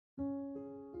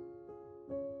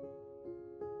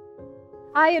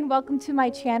Hi, and welcome to my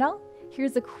channel.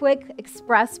 Here's a quick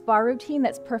express bar routine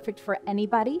that's perfect for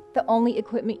anybody. The only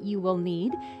equipment you will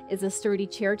need is a sturdy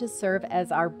chair to serve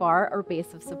as our bar or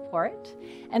base of support,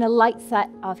 and a light set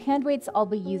of hand weights. I'll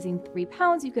be using 3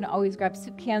 pounds. You can always grab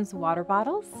soup cans, water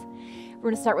bottles.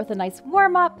 We're gonna start with a nice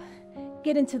warm up,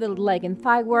 get into the leg and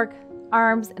thigh work,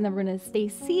 arms, and then we're gonna stay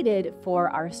seated for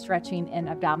our stretching and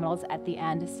abdominals at the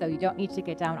end. So you don't need to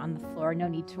get down on the floor. No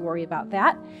need to worry about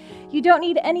that. You don't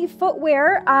need any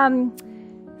footwear.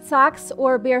 Socks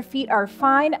or bare feet are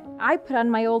fine. I put on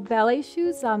my old ballet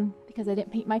shoes because I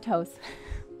didn't paint my toes.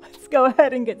 Let's go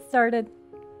ahead and get started.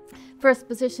 First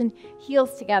position,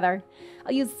 heels together.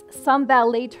 I'll use some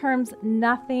ballet terms,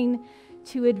 nothing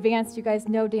too advanced. You guys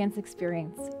know dance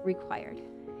experience required.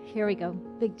 Here we go.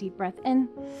 Big deep breath in.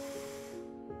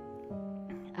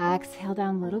 Exhale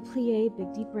down, little plie.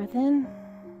 Big deep breath in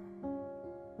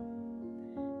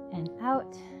and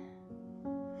out.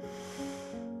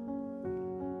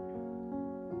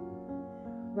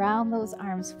 Round those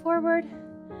arms forward,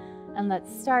 and let's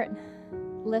start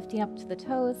lifting up to the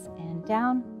toes and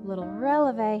down, little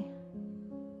releve.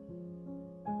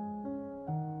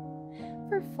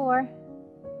 For 4,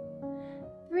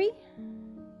 3,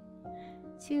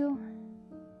 2,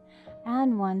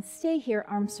 and 1. Stay here,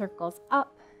 arm circles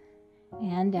up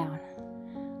and down.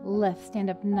 Lift, stand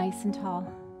up nice and tall.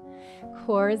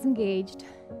 Core is engaged.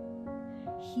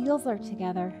 Heels are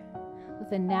together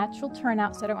with a natural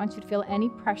turnout, so I don't want you to feel any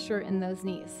pressure in those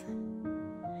knees.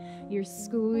 You're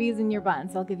squeezing your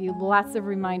buns. I'll give you lots of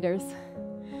reminders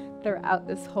throughout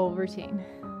this whole routine.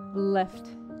 Lift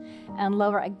and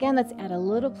lower. Again, let's add a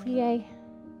little plie.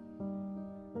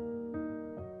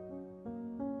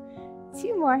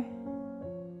 2 more.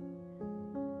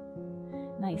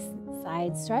 Nice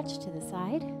side stretch to the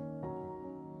side.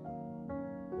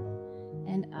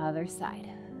 And other side.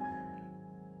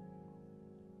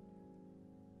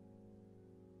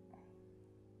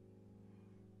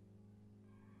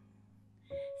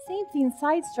 Same thing,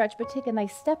 side stretch, but take a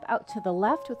nice step out to the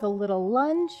left with a little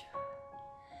lunge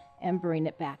and bring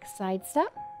it back. Side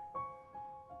step.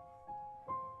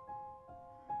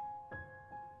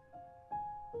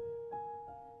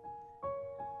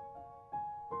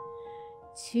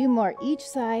 Two more each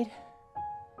side.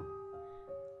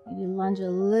 Maybe lunge a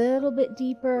little bit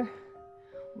deeper,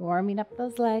 warming up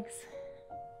those legs.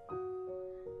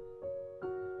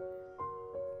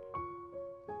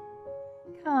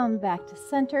 Come back to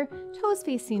center, toes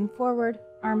facing forward,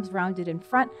 arms rounded in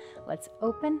front. Let's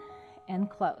open and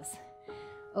close.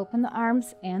 Open the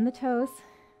arms and the toes.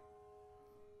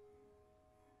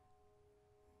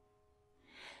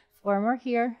 4 more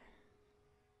here.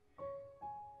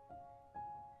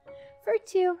 For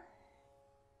 2.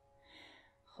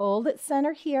 Hold at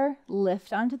center here,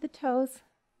 lift onto the toes,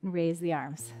 and raise the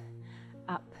arms.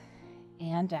 Up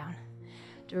and down.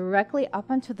 Directly up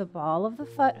onto the ball of the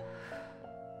foot.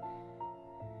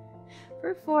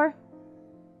 For 4,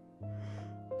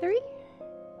 3,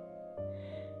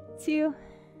 2,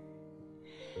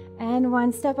 and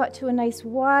 1. Step out to a nice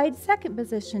wide second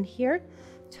position here.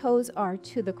 Toes are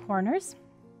to the corners.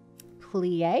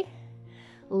 Plie,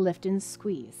 lift and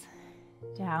squeeze.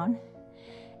 Down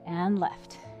and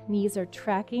left. Knees are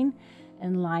tracking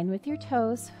in line with your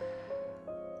toes.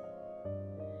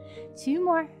 2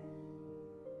 more.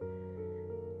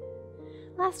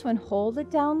 Last one, hold it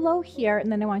down low here,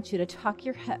 and then I want you to tuck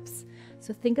your hips.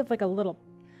 So think of like a little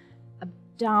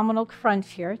abdominal crunch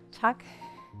here. Tuck,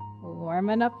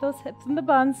 warming up those hips and the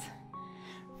buns.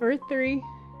 For 3,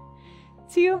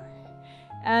 2,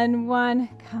 and 1.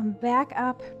 Come back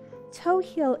up. Toe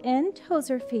heel in,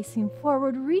 toes are facing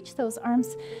forward. Reach those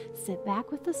arms, sit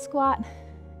back with the squat,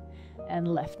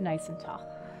 and lift nice and tall.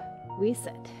 We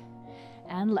sit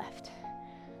and lift.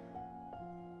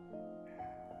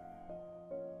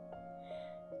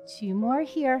 2 more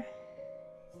here.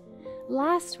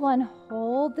 Last one,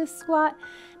 hold this squat.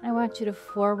 I want you to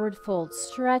forward fold.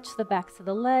 Stretch the backs of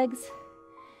the legs.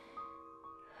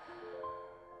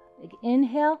 Big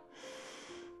inhale.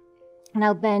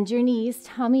 Now bend your knees,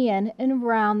 tummy in, and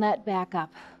round that back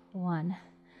up. 1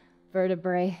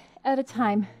 vertebrae at a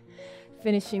time.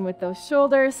 Finishing with those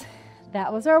shoulders.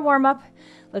 That was our warm up.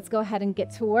 Let's go ahead and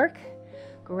get to work.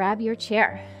 Grab your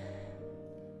chair.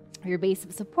 Your base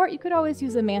of support, you could always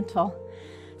use a mantle,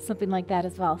 something like that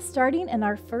as well. Starting in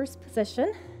our first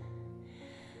position,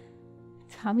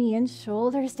 tummy in,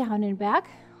 shoulders down and back,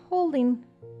 holding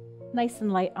nice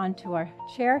and light onto our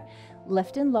chair,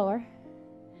 lift and lower.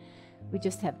 We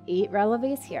just have 8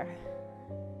 releves here.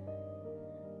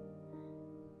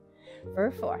 For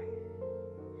 4,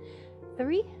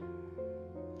 3,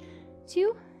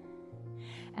 2,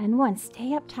 and 1.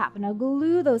 Stay up top. Now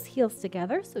glue those heels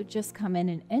together, so just come in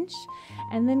an inch,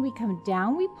 and then we come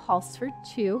down. We pulse for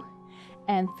 2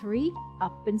 and 3,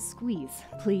 up and squeeze.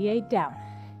 Plie down.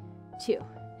 2,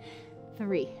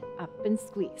 3, up and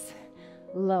squeeze.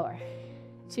 Lower.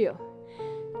 2,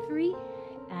 3,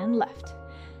 and left.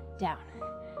 Down.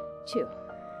 2,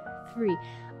 3,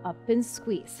 up and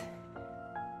squeeze.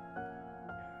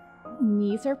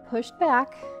 Knees are pushed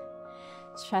back.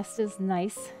 Chest is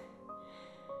nice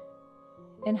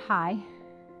and high.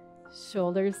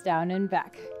 Shoulders down and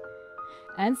back.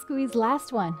 And squeeze.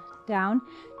 Last one. Down.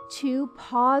 2,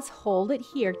 pause, hold it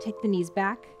here. Take the knees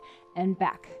back and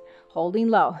back. Holding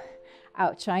low.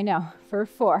 Ouch, I know. For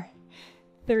 4,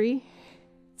 3,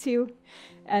 2,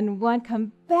 and 1.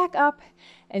 Come back up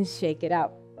and shake it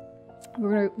out.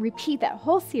 We're going to repeat that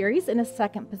whole series in a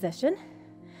second position.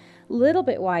 Little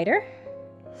bit wider.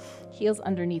 Heels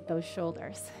underneath those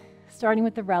shoulders. Starting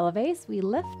with the releves, we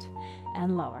lift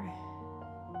and lower.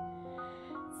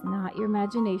 It's not your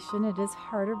imagination. It is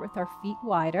harder with our feet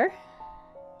wider.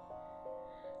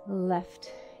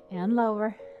 Left and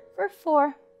lower for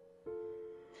 4,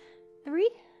 3,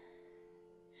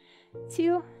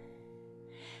 2,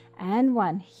 and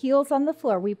 1. Heels on the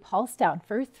floor. We pulse down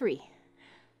for 3,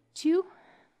 2,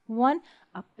 1.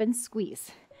 Up and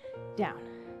squeeze. Down.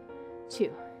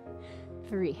 2,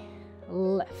 3.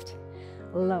 Lift.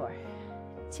 Lower.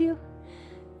 2,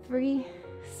 3.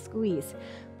 Squeeze.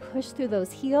 Push through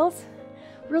those heels.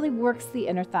 Really works the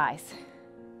inner thighs.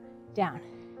 Down.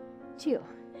 2,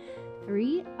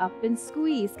 3. Up and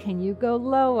squeeze. Can you go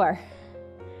lower?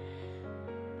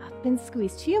 Up and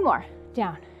squeeze. 2 more.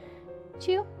 Down.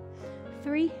 2,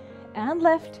 3, and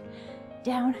lift.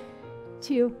 Down.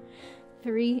 2,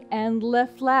 3, and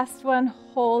lift. Last one.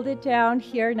 Hold it down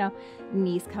here. Now,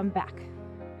 knees come back.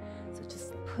 So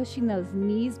just pushing those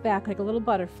knees back like a little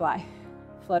butterfly.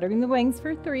 Fluttering the wings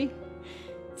for 3,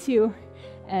 2,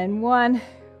 and 1.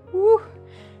 Woo.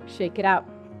 Shake it out.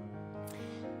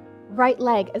 Right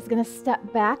leg is going to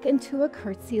step back into a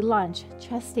curtsy lunge.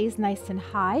 Chest stays nice and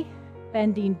high.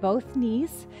 Bending both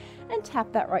knees, and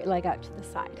tap that right leg out to the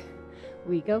side.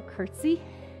 We go curtsy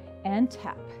and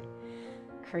tap.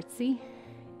 Curtsy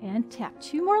and tap.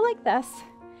 2 more like this.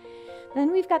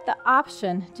 Then we've got the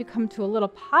option to come to a little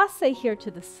passe here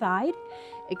to the side.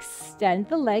 Extend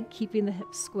the leg, keeping the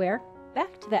hips square.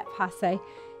 Back to that passe,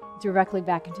 directly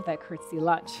back into that curtsy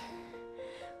lunge.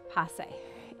 Passe,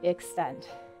 extend,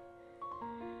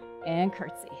 and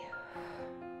curtsy.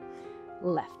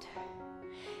 Left.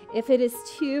 If it is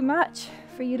too much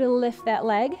for you to lift that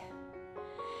leg,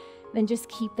 then just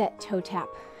keep that toe tap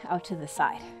out to the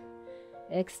side.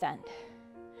 Extend.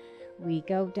 We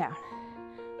go down.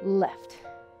 Lift.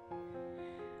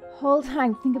 Whole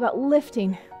time, think about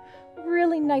lifting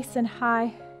really nice and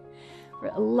high. We're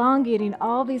elongating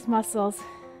all these muscles.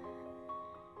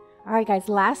 All right, guys,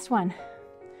 last one.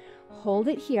 Hold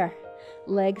it here.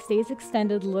 Leg stays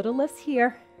extended, little lifts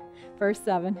here for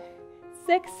 7,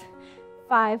 6,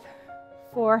 5,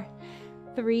 4,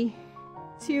 3,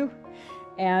 2,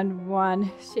 and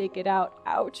 1. Shake it out.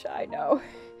 Ouch, I know.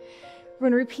 We're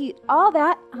going to repeat all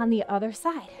that on the other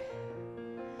side.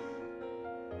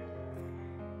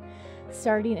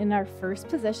 Starting in our first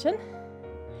position,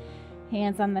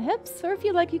 hands on the hips, or if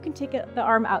you like, you can take the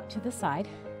arm out to the side.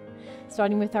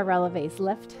 Starting with our releves,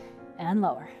 lift and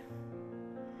lower.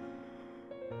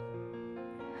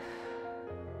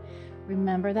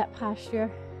 Remember that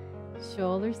posture,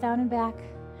 shoulders down and back,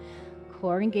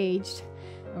 core engaged,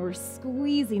 and we're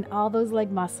squeezing all those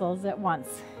leg muscles at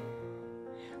once.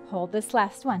 Hold this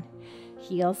last one,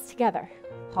 heels together,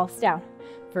 pulse down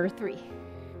for 3,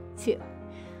 2,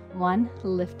 1,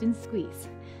 lift and squeeze,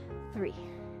 3,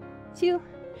 2,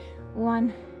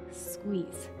 1,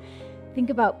 squeeze. Think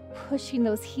about pushing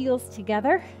those heels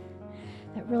together.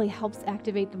 That really helps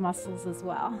activate the muscles as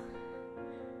well.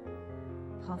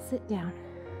 Pulse it down,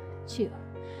 2,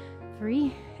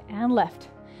 3, and lift.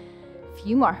 A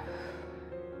few more.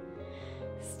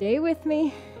 Stay with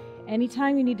me.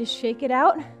 Anytime you need to shake it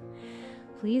out,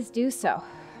 please do so.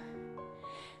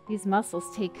 These muscles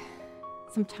take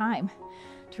some time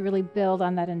to really build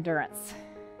on that endurance.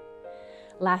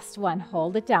 Last one,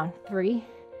 hold it down. 3,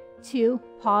 2,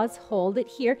 pause, hold it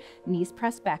here. Knees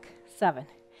press back. 7,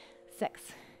 6,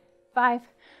 5,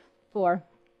 4,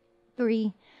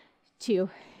 3, 2,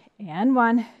 and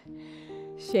 1.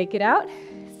 Shake it out.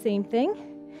 Same thing.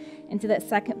 Into that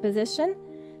second position,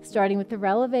 starting with the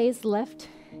releves, lift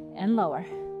and lower,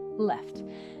 lift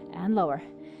and lower.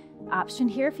 Option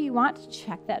here if you want to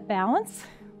check that balance.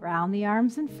 Round the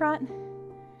arms in front.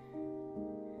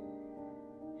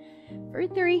 For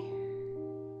 3,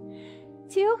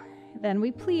 2, then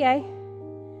we plie.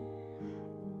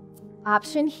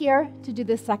 Option here to do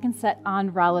the second set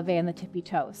on releve and the tippy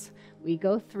toes. We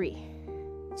go 3,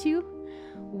 2,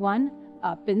 1,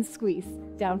 up and squeeze.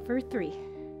 Down for 3,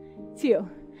 2,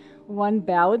 1,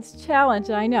 balance challenge,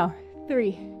 I know.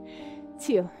 3,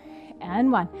 2,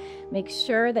 and 1. Make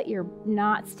sure that you're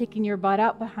not sticking your butt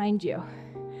out behind you.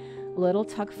 Little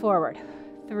tuck forward.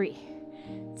 3,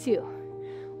 2,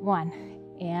 1,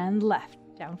 and left.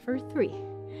 Down for 3,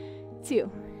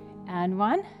 2, and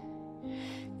 1.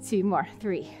 2 more.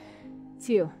 3,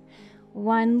 2,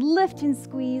 1. Lift and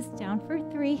squeeze. Down for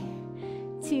 3,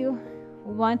 2,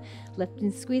 1. Lift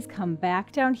and squeeze. Come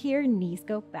back down here. Knees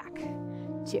go back.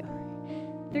 2,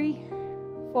 3,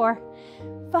 4,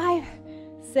 5,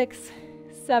 6,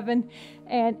 7,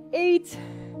 and 8.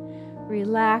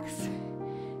 Relax.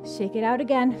 Shake it out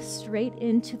again, straight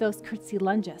into those curtsy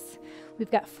lunges. We've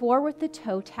got 4 with the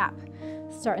toe tap.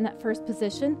 Start in that first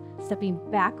position, stepping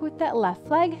back with that left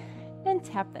leg, and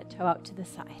tap that toe out to the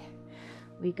side.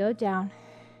 We go down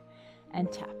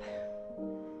and tap.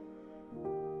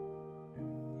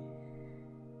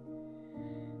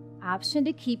 Option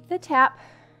to keep the tap,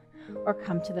 or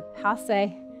come to the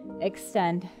passe,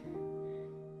 extend,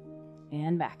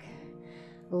 and back.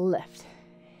 Lift.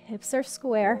 Hips are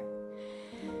square.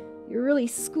 You're really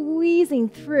squeezing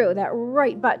through that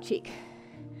right butt cheek,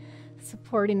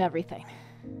 supporting everything.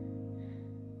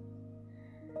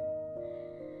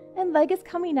 And leg is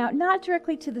coming out, not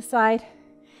directly to the side,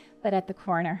 but at the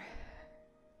corner.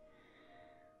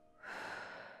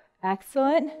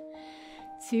 Excellent.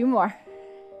 2 more.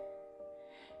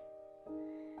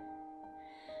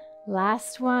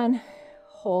 Last one.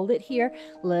 Hold it here.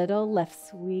 Little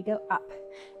lifts. We go up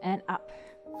and up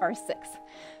for 6,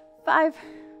 5,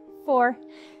 4,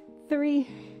 3,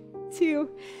 2,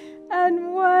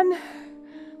 and 1.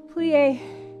 Plie.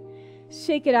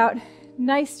 Shake it out.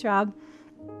 Nice job.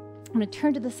 I'm going to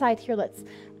turn to the side here. Let's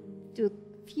do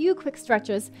a few quick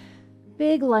stretches.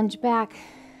 Big lunge back.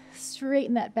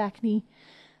 Straighten that back knee.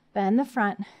 Bend the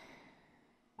front.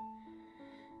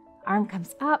 Arm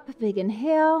comes up. Big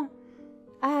inhale.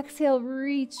 Exhale.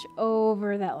 Reach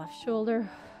over that left shoulder.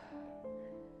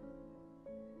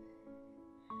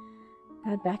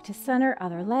 Good, back to center,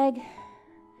 other leg.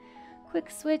 Quick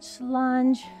switch,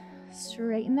 lunge,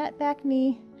 straighten that back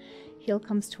knee. Heel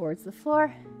comes towards the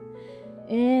floor.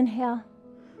 Inhale.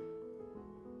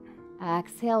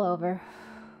 Exhale over.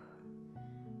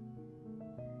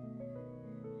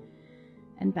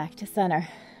 And back to center.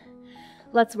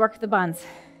 Let's work the buns.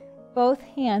 Both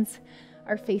hands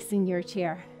are facing your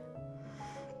chair.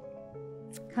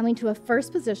 Coming to a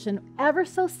first position, ever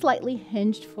so slightly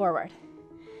hinged forward.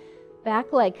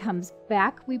 Back leg comes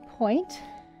back, we point,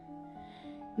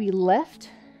 we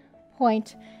lift,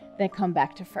 point, then come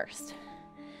back to first.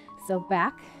 So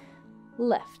back,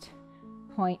 lift,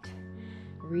 point,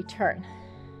 return.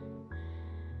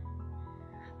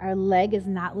 Our leg is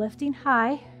not lifting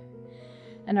high,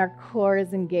 and our core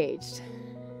is engaged.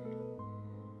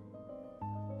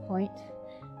 Point,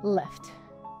 lift,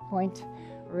 point,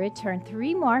 return.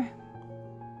 3 more.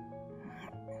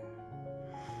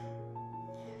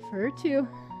 For 2.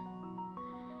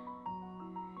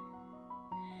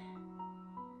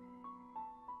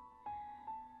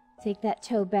 Take that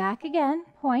toe back again,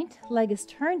 point, leg is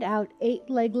turned out, 8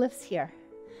 leg lifts here.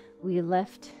 We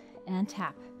lift and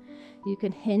tap. You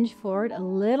can hinge forward a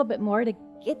little bit more to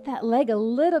get that leg a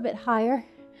little bit higher,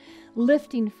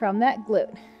 lifting from that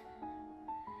glute.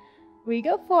 We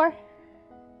go 4,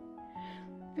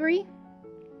 3,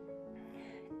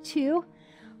 2,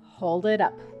 hold it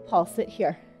up, pulse it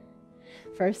here.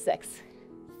 For 6,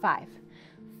 5,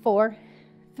 4,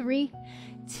 3,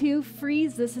 2,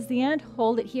 freeze. This is the end.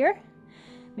 Hold it here.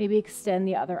 Maybe extend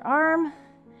the other arm.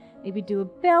 Maybe do a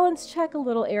balance check, a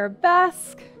little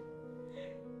arabesque.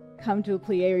 Come to a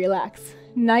plie, relax.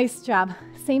 Nice job.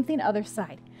 Same thing, other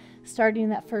side. Starting in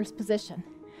that first position.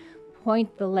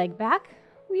 Point the leg back.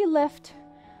 We lift,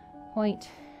 point,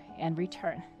 and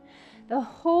return. The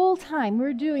whole time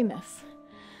we're doing this,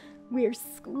 we are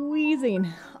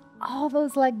squeezing all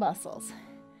those leg muscles.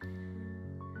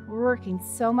 We're working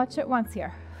so much at once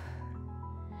here.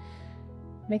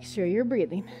 Make sure you're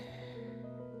breathing.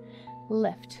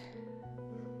 Lift.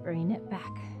 Bring it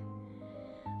back.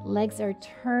 Legs are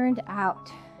turned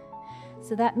out.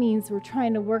 So that means we're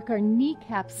trying to work our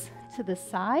kneecaps to the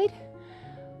side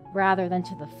rather than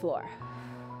to the floor.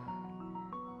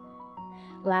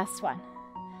 Last one.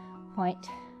 Point,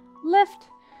 lift,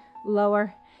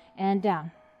 lower, and down.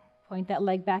 Point that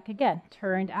leg back again.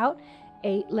 Turned out.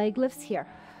 8 leg lifts here.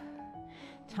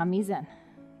 Tummy's in.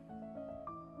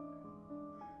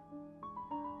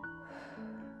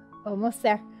 Almost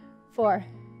there. 4,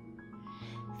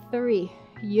 3,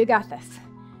 you got this.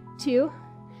 2,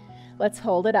 let's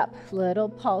hold it up. Little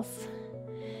pulse.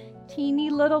 Teeny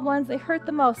little ones, they hurt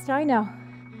the most, I know.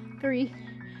 3,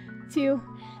 2,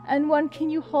 and 1. Can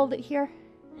you hold it here?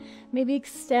 Maybe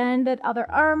extend that other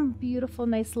arm. Beautiful,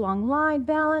 nice long line,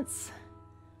 balance.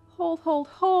 Hold, hold,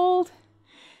 hold.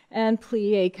 And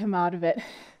plie, come out of it.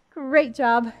 Great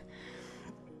job.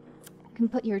 You can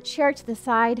put your chair to the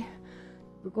side.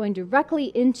 We're going directly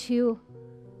into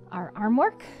our arm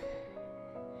work.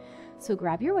 So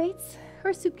grab your weights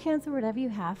or soup cans or whatever you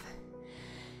have.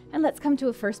 And let's come to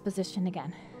a first position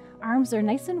again. Arms are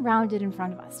nice and rounded in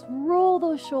front of us. Roll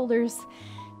those shoulders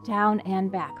down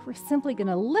and back. We're simply going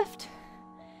to lift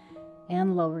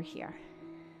and lower here.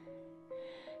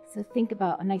 So think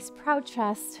about a nice proud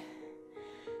chest,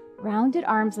 rounded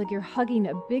arms like you're hugging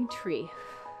a big tree,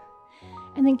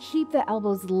 and then keep the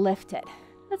elbows lifted.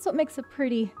 That's what makes a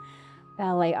pretty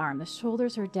ballet arm. The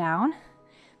shoulders are down,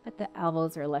 but the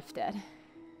elbows are lifted.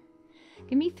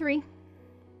 Give me 3,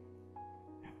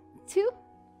 2,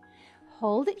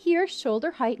 hold it here,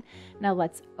 shoulder height. Now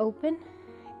let's open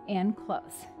and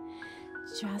close.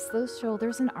 Just those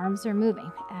shoulders and arms are moving.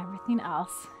 Everything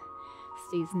else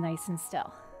stays nice and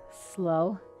still.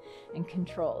 Slow and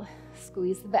controlled.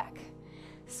 Squeeze the back,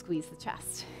 squeeze the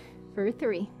chest. For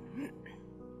 3,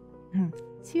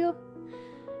 2,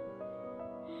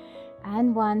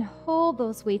 and 1. Hold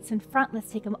those weights in front.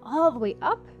 Let's take them all the way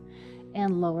up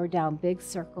and lower down. Big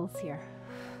circles here.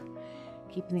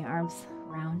 Keeping the arms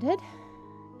rounded.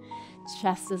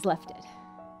 Chest is lifted.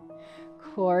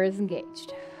 Core is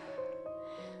engaged.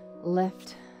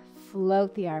 Lift,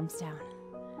 float the arms down,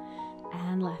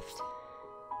 and lift.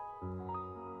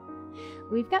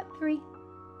 We've got 3,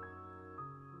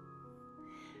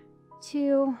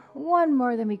 2, 1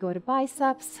 more, then we go to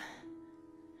biceps.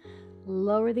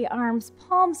 Lower the arms,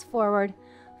 palms forward,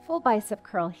 full bicep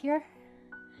curl here,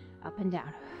 up and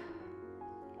down.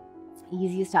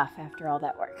 Easy stuff after all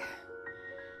that work.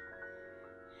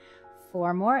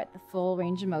 4 more at the full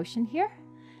range of motion here,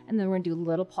 and then we're gonna do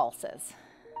little pulses.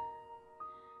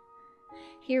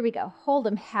 Here we go. Hold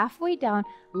them halfway down,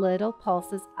 little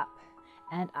pulses up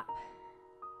and up.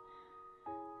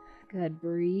 Good,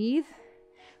 breathe.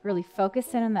 Really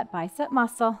focus in on that bicep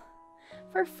muscle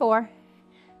for 4,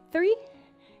 3,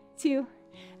 2,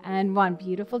 and 1.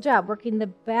 Beautiful job. Working the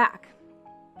back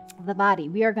of the body.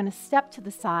 We are going to step to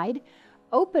the side,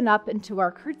 open up into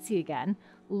our curtsy again,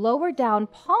 lower down,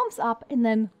 palms up, and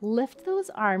then lift those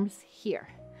arms here.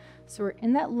 So we're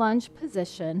in that lunge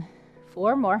position.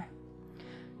 4 more.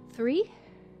 3,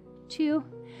 2,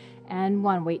 and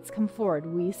 1. Weights come forward.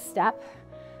 We step,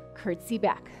 curtsy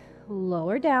back.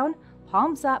 Lower down,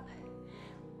 palms up,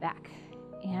 back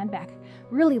and back.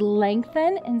 Really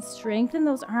lengthen and strengthen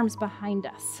those arms behind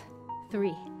us.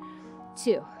 3,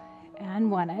 2, and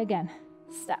 1. Again,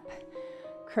 step,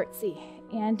 curtsy,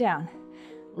 and down,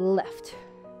 lift.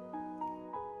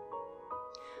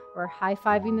 We're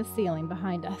high-fiving the ceiling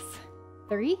behind us.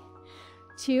 3,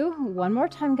 2, 1 more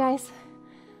time, guys.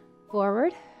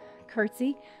 Forward,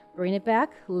 curtsy, bring it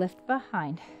back, lift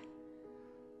behind.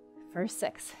 For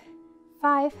 6,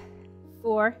 5,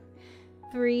 4,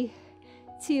 3,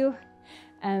 2,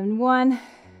 and 1.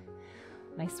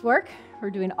 Nice work.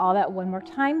 We're doing all that one more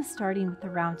time, starting with the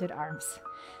rounded arms.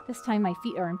 This time my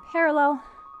feet are in parallel,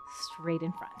 straight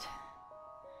in front.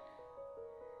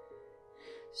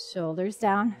 Shoulders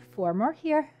down. 4 more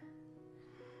here.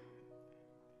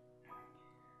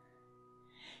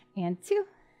 And 2.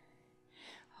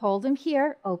 Hold them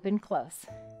here, open, close.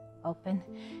 Open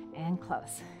and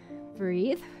close.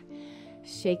 Breathe.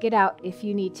 Shake it out if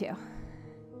you need to.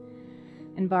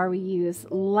 In bar, we use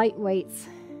light weights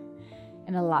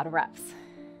and a lot of reps.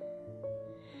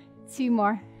 2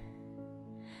 more.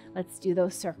 Let's do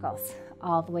those circles.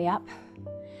 All the way up,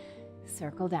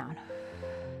 circle down.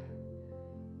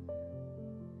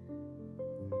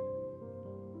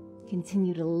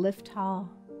 Continue to lift tall.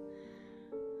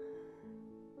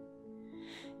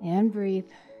 And breathe.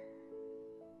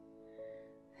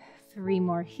 3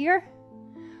 more here.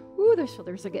 Ooh, the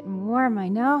shoulders are getting warm, I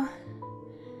know.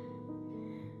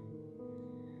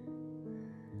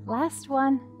 Last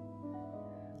one.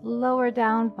 Lower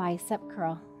down, bicep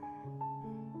curl.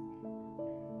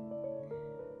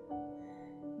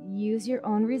 Use your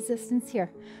own resistance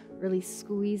here. Really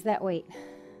squeeze that weight.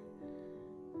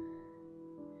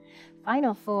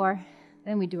 Final 4.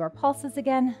 Then we do our pulses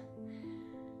again.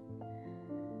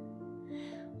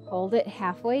 Hold it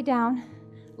halfway down.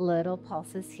 Little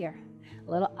pulses here.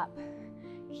 Little up.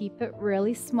 Keep it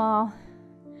really small.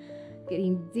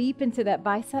 Getting deep into that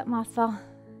bicep muscle.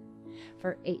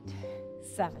 for 8,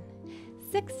 7,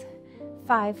 6,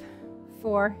 5,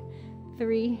 4,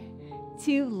 3,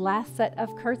 2. Last set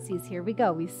of curtsies. Here we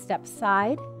go. We step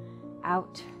side,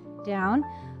 out, down.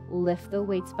 Lift the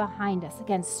weights behind us.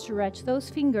 Again, stretch those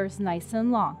fingers nice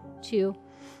and long. 2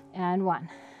 and 1.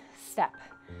 Step,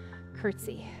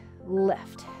 curtsy,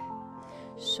 lift.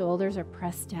 Shoulders are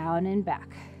pressed down and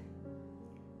back.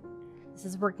 This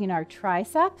is working our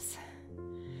triceps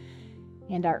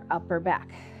and our upper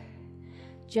back.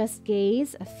 Just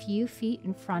gaze a few feet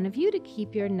in front of you to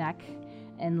keep your neck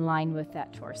in line with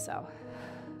that torso.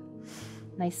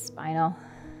 Nice spinal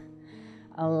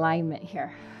alignment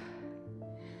here.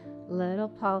 Little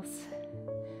pulse.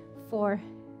 4,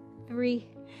 3,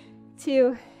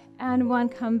 2, and 1.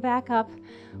 Come back up.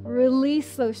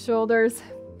 Release those shoulders.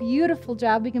 Beautiful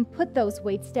job. We can put those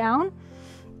weights down.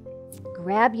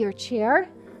 Grab your chair.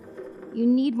 You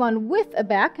need one with a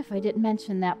back, if I didn't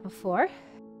mention that before.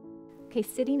 Okay,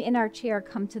 sitting in our chair,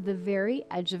 come to the very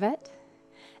edge of it.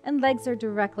 And legs are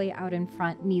directly out in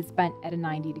front, knees bent at a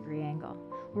 90-degree angle.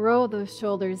 Roll those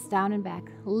shoulders down and back.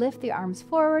 Lift the arms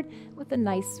forward with a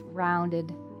nice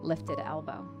rounded lifted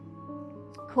elbow.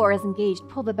 Core is engaged.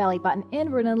 Pull the belly button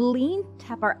in. We're going to lean,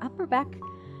 tap our upper back,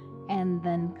 and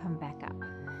then come back up.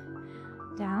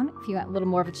 Down. If you want a little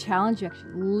more of a challenge, you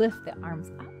actually lift the arms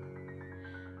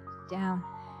up. Down.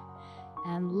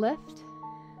 And lift.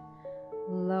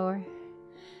 Lower.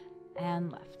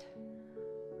 And lift.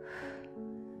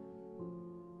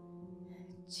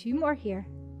 2 more here.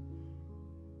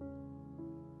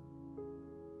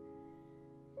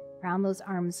 Round those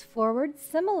arms forward.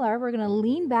 Similar, we're going to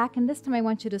lean back, and this time I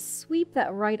want you to sweep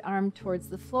that right arm towards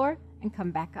the floor and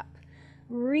come back up.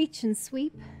 Reach and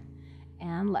sweep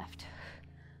and lift.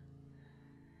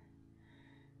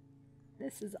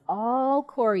 This is all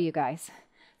core, you guys.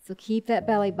 So keep that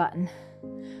belly button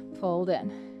pulled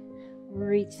in.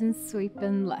 Reach and sweep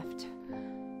and lift.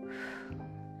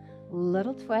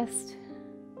 Little twist.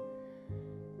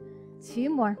 2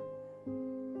 more.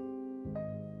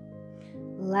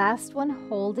 Last one,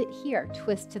 hold it here.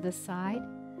 Twist to the side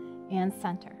and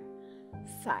center.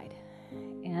 Side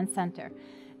and center.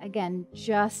 Again,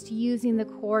 just using the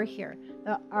core here.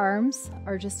 The arms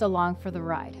are just along for the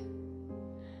ride.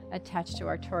 Attached to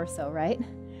our torso, right?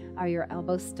 Are your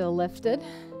elbows still lifted?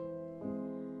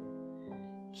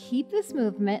 Keep this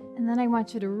movement, and then I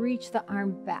want you to reach the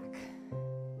arm back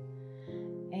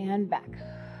and back.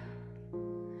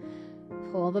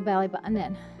 Pull the belly button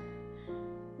in.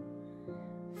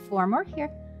 4 more here.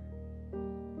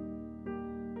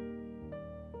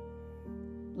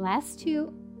 Last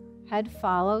 2, head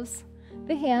follows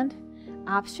the hand.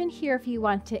 Option here if you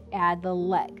want to add the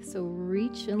leg. So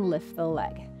reach and lift the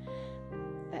leg.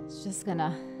 That's just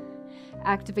gonna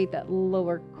activate that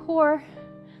lower core,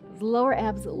 those lower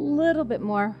abs a little bit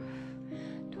more.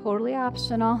 Totally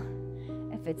optional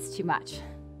if it's too much.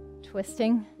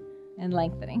 Twisting and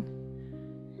lengthening.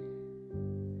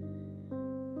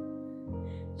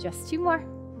 Just 2 more.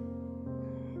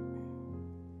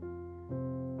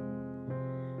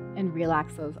 And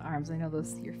relax those arms. I know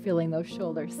you're feeling those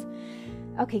shoulders.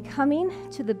 Okay, coming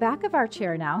to the back of our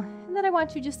chair now. And then I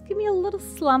want you to just give me a little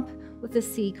slump with a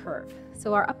C curve.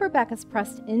 So our upper back is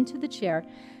pressed into the chair.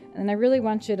 And I really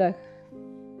want you to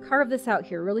carve this out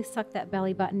here. Really suck that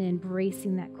belly button in,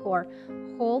 bracing that core.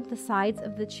 Hold the sides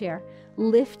of the chair.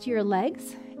 Lift your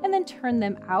legs and then turn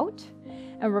them out.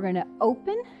 And we're going to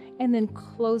open and then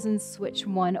close and switch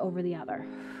one over the other.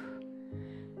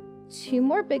 2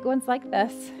 more big ones like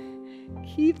this.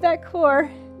 Keep that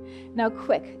core. Now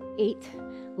quick, 8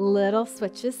 little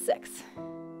switches, 6,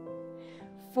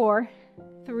 4,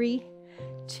 3,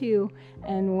 2,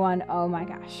 and 1. Oh my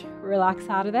gosh, relax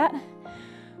out of that.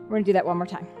 We're gonna do that one more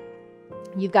time.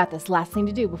 You've got this. Last thing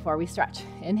to do before we stretch.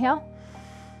 Inhale,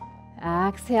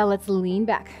 exhale, let's lean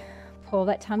back. Pull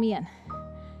that tummy in.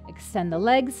 Extend the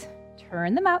legs.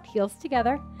 Turn them out, heels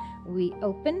together. We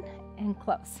open and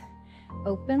close.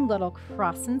 Open, little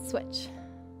cross and switch.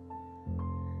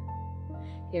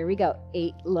 Here we go.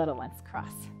 8 little ones.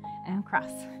 Cross and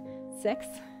cross. 6,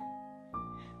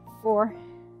 4,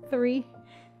 3,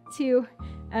 2,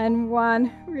 and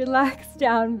 1. Relax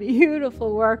down.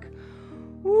 Beautiful work.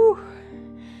 Woo.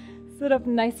 Sit up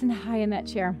nice and high in that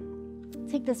chair.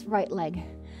 Take this right leg.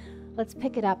 Let's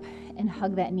pick it up and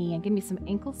hug that knee and give me some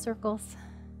ankle circles.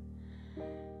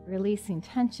 Releasing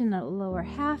tension in the lower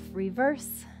half,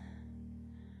 reverse.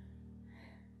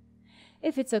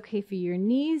 If it's okay for your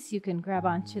knees, you can grab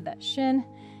onto that shin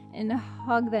and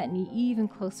hug that knee even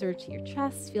closer to your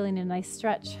chest, feeling a nice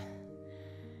stretch,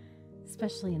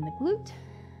 especially in the glute.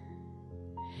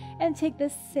 And take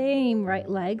the same right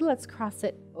leg. Let's cross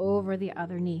it over the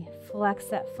other knee. Flex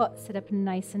that foot, sit up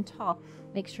nice and tall.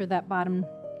 Make sure that bottom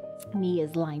knee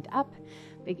is lined up.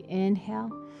 Big inhale.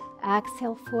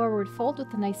 Exhale, forward fold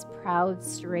with a nice proud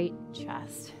straight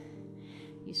chest.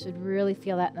 You should really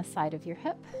feel that in the side of your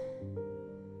hip.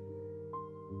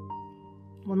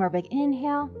 One more big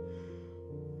inhale.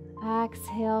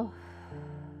 Exhale.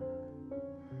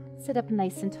 Sit up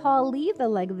nice and tall. Leave the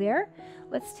leg there.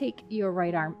 Let's take your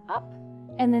right arm up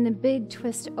and then a big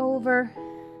twist over.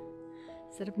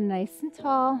 Sit up nice and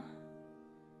tall.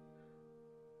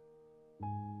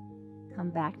 Come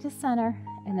back to center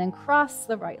and then cross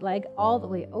the right leg all the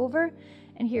way over.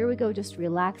 And here we go, just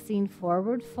relaxing,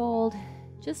 forward fold.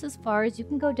 Just as far as you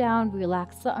can go down,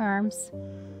 relax the arms.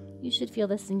 You should feel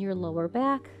this in your lower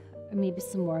back or maybe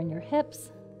some more in your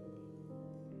hips.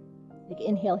 Big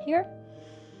inhale here.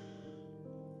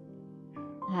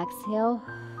 Exhale,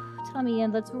 tummy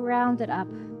in. Let's round it up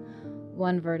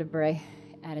one vertebrae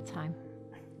at a time.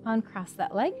 Uncross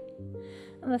that leg.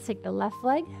 And let's take the left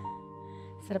leg.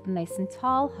 Sit up nice and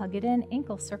tall. Hug it in,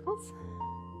 ankle circles.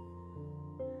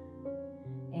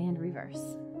 And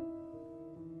reverse.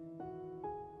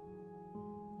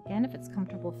 Again, if it's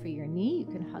comfortable for your knee, you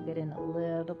can hug it in a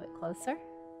little bit closer.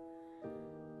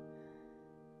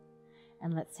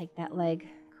 And let's take that leg,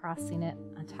 crossing it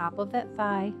on top of that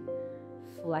thigh.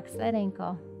 Flex that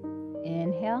ankle.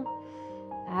 Inhale.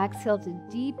 Exhale to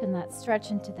deepen that stretch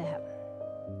into the hip.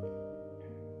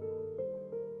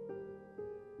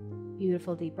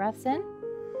 Beautiful deep breaths in.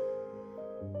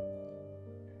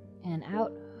 And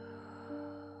out.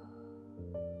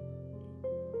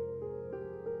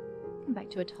 Come back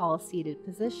to a tall seated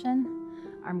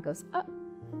position. Arm goes up.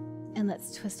 And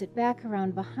let's twist it back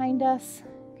around behind us.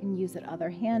 You can use that other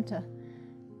hand to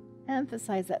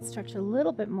emphasize that stretch a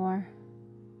little bit more.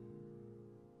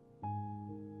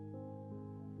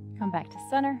 Come back to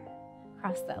center,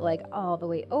 cross that leg all the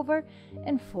way over,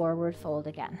 and forward fold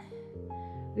again.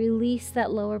 Release that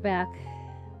lower back.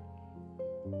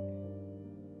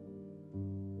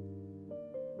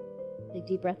 Big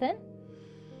deep breath in.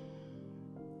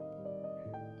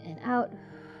 And out.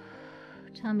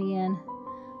 Tummy in.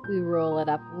 We roll it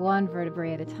up one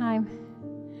vertebrae at a time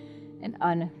and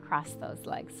uncross those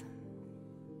legs.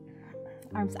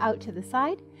 Arms out to the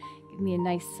side. Give me a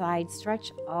nice side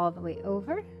stretch all the way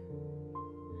over.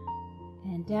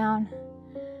 And down.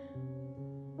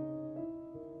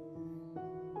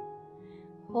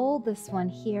 Hold this one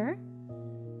here.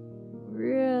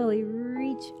 Really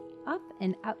reach up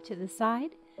and out to the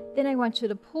side. Then I want you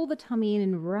to pull the tummy in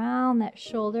and round that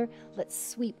shoulder. Let's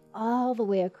sweep all the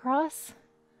way across.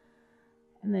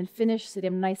 And then finish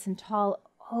sitting nice and tall.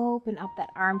 Open up that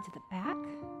arm to the back.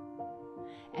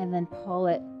 And then pull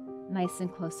it nice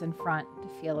and close in front to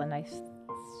feel a nice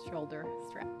shoulder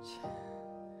stretch.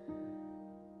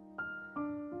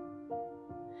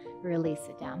 Release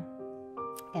it down.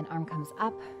 And arm comes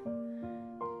up.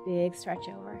 Big stretch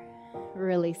over.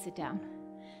 Release it down.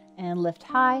 And lift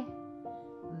high.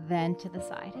 Then to the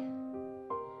side.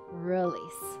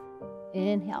 Release.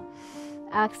 Inhale.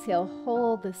 Exhale.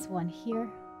 Hold this one here.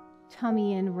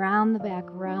 Tummy in, round the back,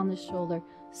 round the shoulder.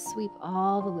 Sweep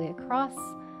all the way across.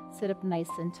 Sit up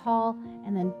nice and tall.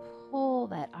 And then pull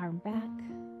that arm back.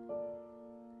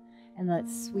 And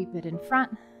let's sweep it in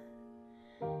front.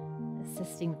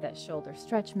 Assisting with that shoulder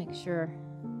stretch, make sure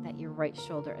that your right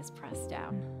shoulder is pressed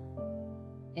down.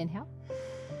 Inhale.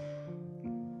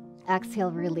 Exhale,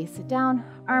 release it down.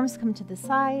 Arms come to the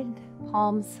side,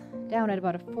 palms down at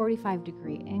about a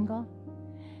 45-degree angle.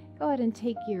 Go ahead and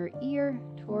take your ear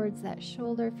towards that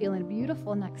shoulder, feeling a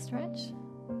beautiful neck stretch.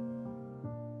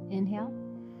 Inhale.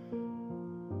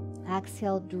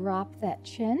 Exhale, drop that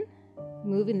chin,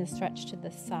 moving the stretch to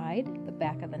the side, the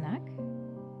back of the neck.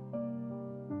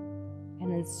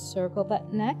 And then circle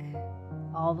that neck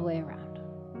all the way around.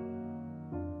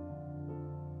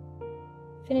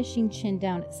 Finishing chin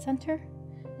down at center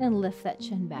and lift that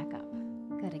chin back up.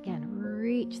 Good, again,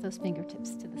 reach those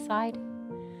fingertips to the side.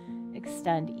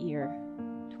 Extend ear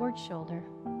towards shoulder.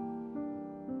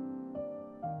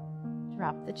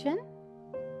 Drop the chin.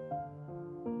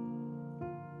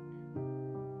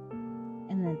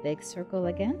 And then big circle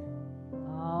again,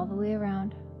 all the way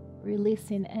around,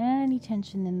 releasing any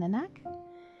tension in the neck.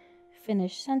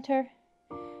 Finish center,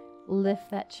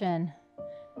 lift that chin,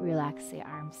 relax the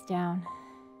arms down.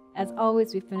 As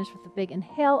always, we finish with a big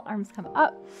inhale, arms come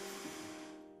up.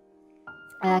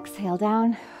 Exhale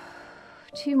down.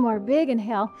 Two more, big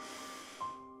inhale.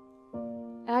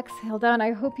 Exhale down.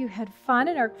 I hope you had fun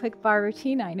in our quick bar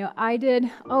routine. I know I did.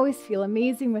 Always feel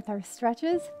amazing with our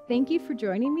stretches. Thank you for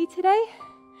joining me today.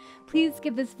 Please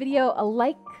give this video a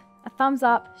like, a thumbs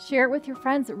up, share it with your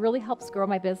friends. It really helps grow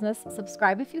my business.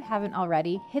 Subscribe if you haven't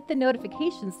already. Hit the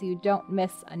notifications so you don't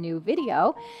miss a new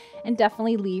video. And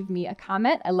definitely leave me a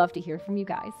comment. I love to hear from you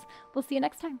guys. We'll see you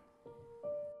next time.